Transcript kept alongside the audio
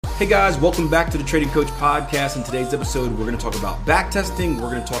Hey guys, welcome back to the Trading Coach Podcast. In today's episode, we're going to talk about backtesting, we're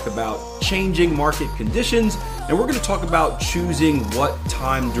going to talk about changing market conditions, and we're going to talk about choosing what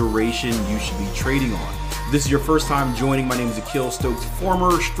time duration you should be trading on. If this is your first time joining, my name is Akil Stokes,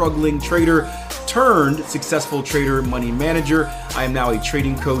 former struggling trader turned successful trader, money manager. I am now a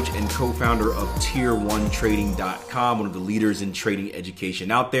trading coach and co-founder of Tier1Trading.com, one of the leaders in trading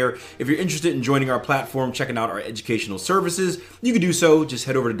education out there. If you're interested in joining our platform, checking out our educational services, you can do so. Just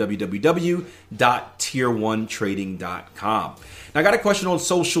head over to www.Tier1Trading.com. Now, I got a question on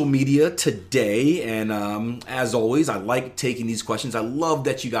social media today, and as always, I like taking these questions. I love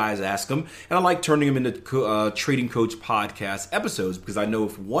that you guys ask them, and I like turning them into Trading Coach Podcast episodes because I know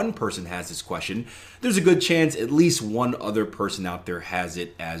if one person has this question, there's a good chance at least one other person out there has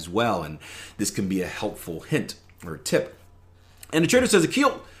it as well, and this can be a helpful hint or tip. And the trader says,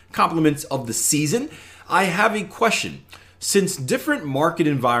 Akil, compliments of the season. I have a question. Since different market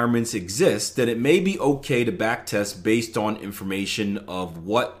environments exist, then it may be okay to backtest based on information of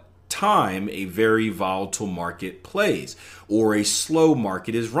what time a very volatile market plays or a slow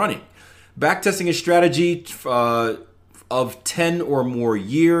market is running. Backtesting a strategy of 10 or more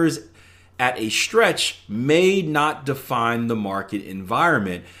years at a stretch may not define the market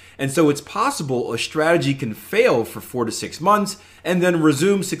environment. And so it's possible a strategy can fail for 4 to 6 months and then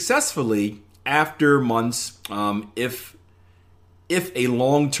resume successfully after months if a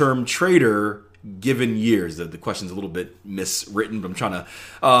long-term trader given years. The question's a little bit miswritten, but I'm trying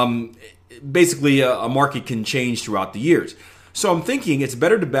to, basically a market can change throughout the years. So I'm thinking it's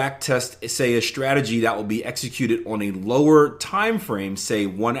better to backtest, say, a strategy that will be executed on a lower time frame, say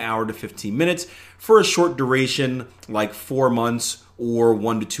 1 hour to 15 minutes, for a short duration like 4 months or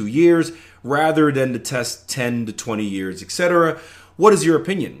 1 to 2 years, rather than to test 10 to 20 years, etc. What is your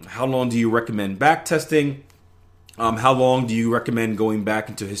opinion? How long do you recommend backtesting? How long do you recommend going back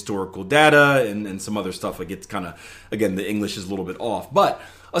into historical data and some other stuff? Like, it's kind of, again, the English is a little bit off. But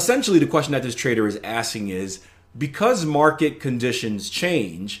essentially the question that this trader is asking is, because market conditions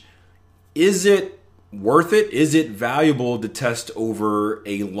change, is it worth it? Is it valuable to test over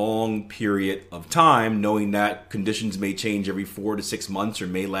a long period of time, knowing that conditions may change every 4 to 6 months or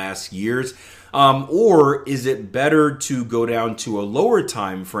may last years? Or is it better to go down to a lower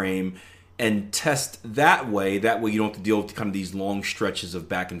time frame and test that way? That way you don't have to deal with kind of these long stretches of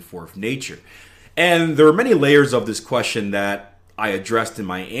back and forth nature. And there are many layers of this question that I addressed in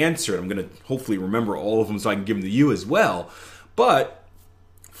my answer. I'm going to hopefully remember all of them so I can give them to you as well. But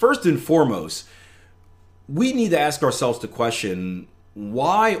first and foremost, we need to ask ourselves the question,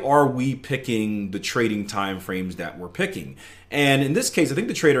 why are we picking the trading time frames that we're picking? And in this case, I think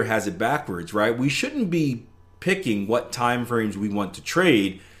the trader has it backwards, right? We shouldn't be picking what time frames we want to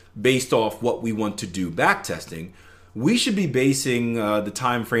trade based off what we want to do backtesting. We should be basing the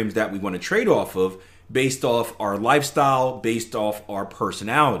time frames that we want to trade off of based off our lifestyle, based off our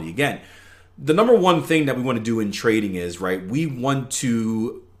personality. Again, the number one thing that we want to do in trading is, right, we want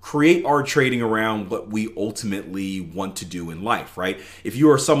to create our trading around what we ultimately want to do in life, right? If you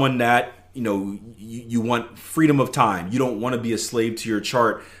are someone that, you want freedom of time, you don't want to be a slave to your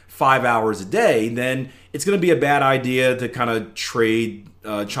chart 5 hours a day, then it's going to be a bad idea to kind of try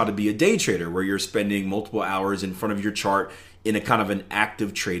to be a day trader where you're spending multiple hours in front of your chart in a kind of an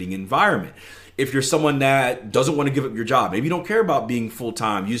active trading environment. If you're someone that doesn't want to give up your job, maybe you don't care about being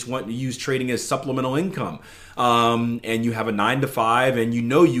full-time, you just want to use trading as supplemental income, and you have a 9 to 5 and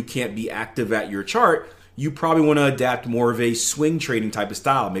you can't be active at your chart, you probably want to adapt more of a swing trading type of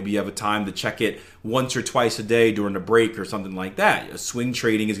style. Maybe you have a time to check it once or twice a day during a break or something like that. A swing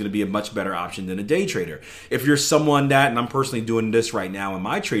trading is going to be a much better option than a day trader. If you're someone that, and I'm personally doing this right now in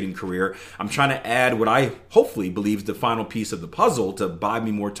my trading career, I'm trying to add what I hopefully believe is the final piece of the puzzle to buy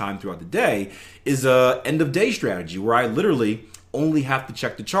me more time throughout the day, is a end of day strategy where I literally only have to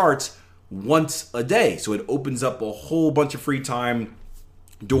check the charts once a day. So it opens up a whole bunch of free time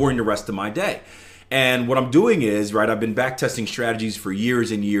during the rest of my day. And what I'm doing is, right, I've been backtesting strategies for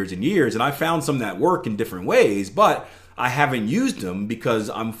years and years and years, and I found some that work in different ways, but I haven't used them because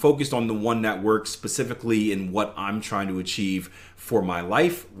I'm focused on the one that works specifically in what I'm trying to achieve for my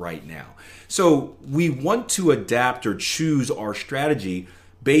life right now. So we want to adapt or choose our strategy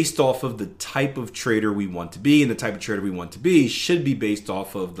based off of the type of trader we want to be, and the type of trader we want to be should be based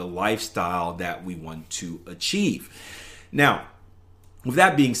off of the lifestyle that we want to achieve. Now, with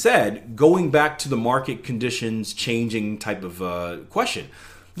that being said, going back to the market conditions changing type of question.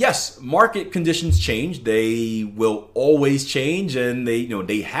 Yes, market conditions change. They will always change, and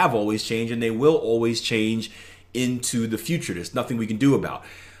they have always changed, and they will always change into the future. There's nothing we can do about.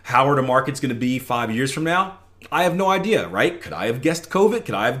 How are the markets going to be 5 years from now? I have no idea, right? Could I have guessed COVID?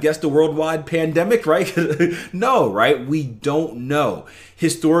 Could I have guessed a worldwide pandemic, right? No, right? We don't know.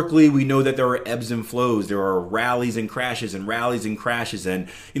 Historically, we know that there are ebbs and flows. There are rallies and crashes and rallies and crashes. And,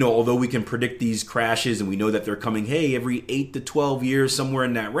 although we can predict these crashes and we know that they're coming, every 8 to 12 years, somewhere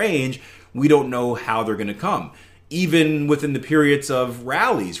in that range, we don't know how they're going to come. Even within the periods of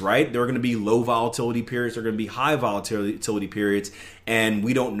rallies, right? There are going to be low volatility periods. There are going to be high volatility periods. And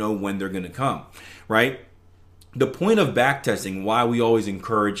we don't know when they're going to come, right? The point of backtesting, why we always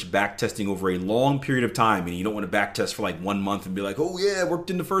encourage backtesting over a long period of time, and you don't want to backtest for like 1 month and be like, oh yeah, worked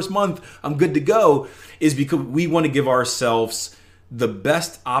in the first month, I'm good to go, is because we want to give ourselves the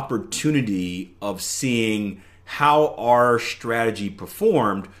best opportunity of seeing how our strategy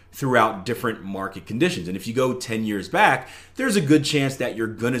performed throughout different market conditions. And if you go 10 years back, there's a good chance that you're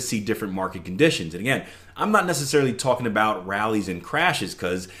going to see different market conditions. And again, I'm not necessarily talking about rallies and crashes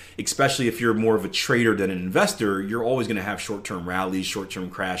because especially if you're more of a trader than an investor, you're always going to have short-term rallies, short-term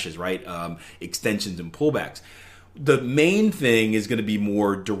crashes, right? Extensions and pullbacks. The main thing is going to be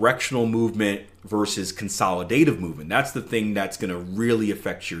more directional movement versus consolidative movement. That's the thing that's going to really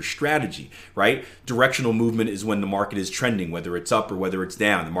affect your strategy, right? Directional movement is when the market is trending, whether it's up or whether it's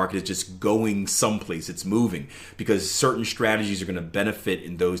down. The market is just going someplace, it's moving, because certain strategies are going to benefit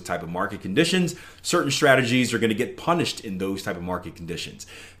in those type of market conditions. Certain strategies are going to get punished in those type of market conditions.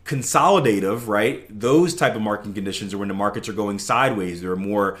 Consolidative, right? Those type of market conditions are when the markets are going sideways. They're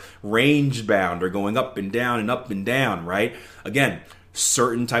more range bound. They're going up and down, right? Again,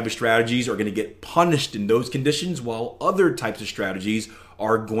 certain type of strategies are going to get punished in those conditions, while other types of strategies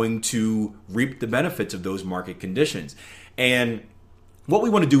are going to reap the benefits of those market conditions. And what we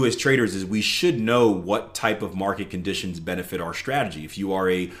want to do as traders is we should know what type of market conditions benefit our strategy. If you are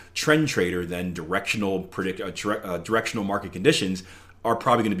a trend trader, then directional market conditions are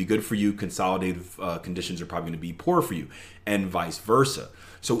probably going to be good for you. Consolidative conditions are probably going to be poor for you, and vice versa.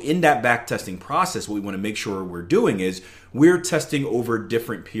 So in that back testing process, what we want to make sure we're doing is we're testing over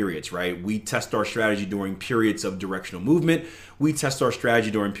different periods, right? We test our strategy during periods of directional movement. We test our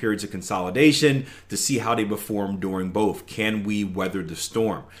strategy during periods of consolidation to see how they perform during both. Can we weather the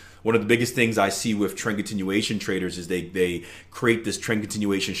storm? One of the biggest things I see with trend continuation traders is they create this trend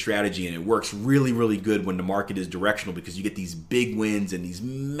continuation strategy, and it works really, really good when the market is directional because you get these big wins and these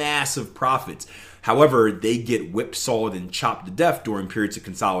massive profits. However, they get whipsawed and chopped to death during periods of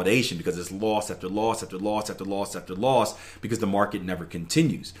consolidation because it's loss after loss after loss after loss after loss because the market never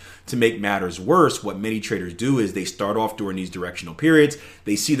continues. To make matters worse, what many traders do is they start off during these directional periods.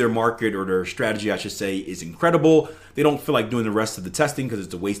 They see their market, or their strategy, I should say, is incredible. They don't feel like doing the rest of the testing because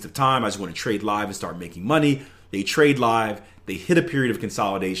it's a waste of time. I just want to trade live and start making money. They trade live, they hit a period of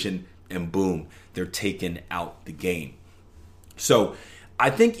consolidation, and boom, they're taken out the game. So I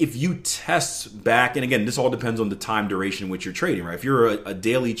think if you test back, and again, this all depends on the time duration in which you're trading, right? If you're a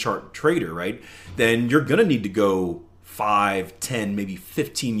daily chart trader, right, then you're going to need to go 5, 10, maybe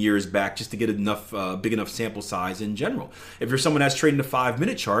 15 years back just to get enough big enough sample size in general. If you're someone that's trading a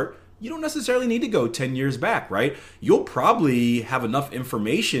 5-minute chart, you don't necessarily need to go 10 years back, right? You'll probably have enough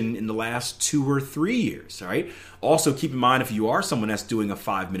information in the last 2 or 3 years, right? Also, keep in mind, if you are someone that's doing a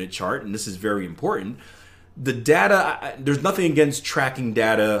 5-minute chart, and this is very important, the data, there's nothing against tracking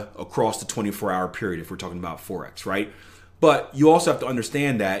data across the 24-hour period if we're talking about Forex, right? But you also have to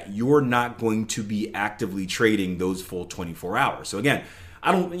understand that you're not going to be actively trading those full 24 hours. So again,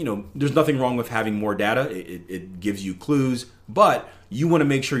 there's nothing wrong with having more data. It gives you clues, but you want to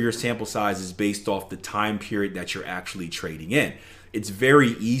make sure your sample size is based off the time period that you're actually trading in. It's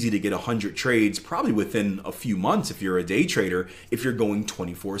very easy to get 100 trades probably within a few months if you're a day trader, if you're going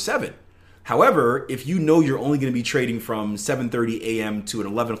 24/7. However, if you know you're only going to be trading from 7:30 a.m. to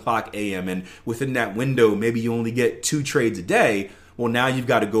 11 o'clock a.m. and within that window, maybe you only get 2 trades a day, well, now you've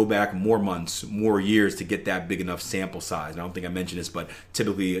got to go back more months, more years to get that big enough sample size. And I don't think I mentioned this, but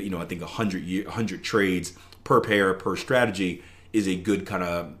typically, I think 100 trades per pair, per strategy is a good kind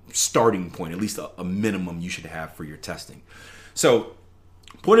of starting point, at least a minimum you should have for your testing. So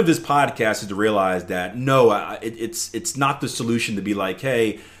point of this podcast is to realize that it's not the solution to be like,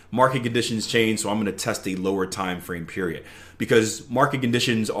 hey, market conditions change, so I'm going to test a lower time frame period. Because market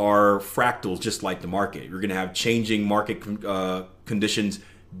conditions are fractals just like the market. You're going to have changing market conditions,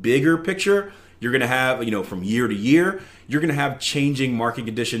 bigger picture. You're going to have, from year to year. You're going to have changing market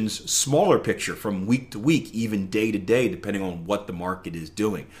conditions, smaller picture from week to week, even day to day, depending on what the market is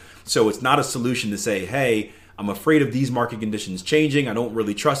doing. So it's not a solution to say, hey, I'm afraid of these market conditions changing. I don't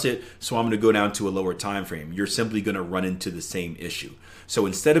really trust it, so I'm going to go down to a lower time frame. You're simply going to run into the same issue. So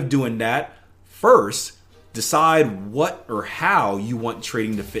instead of doing that, first, decide what or how you want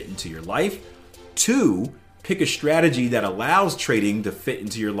trading to fit into your life. 2, Pick a strategy that allows trading to fit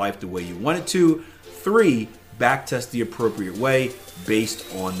into your life the way you want it to. 3, backtest the appropriate way based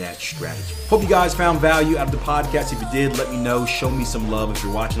on that strategy. Hope you guys found value out of the podcast. If you did, let me know. Show me some love. If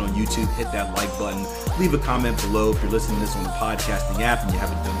you're watching on YouTube, hit that like button. Leave a comment below. If you're listening to this on the podcasting app and you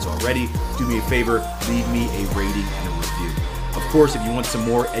haven't done so already, do me a favor, leave me a rating and a review. Of course, if you want some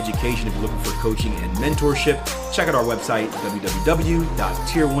more education, if you're looking for coaching and mentorship, check out our website,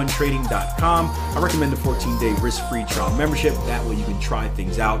 www.tier1trading.com. I recommend the 14-day risk-free trial membership. That way you can try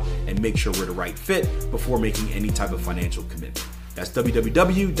things out and make sure we're the right fit before making any type of financial commitment. That's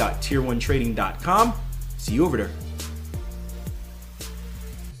www.tier1trading.com. See you over there.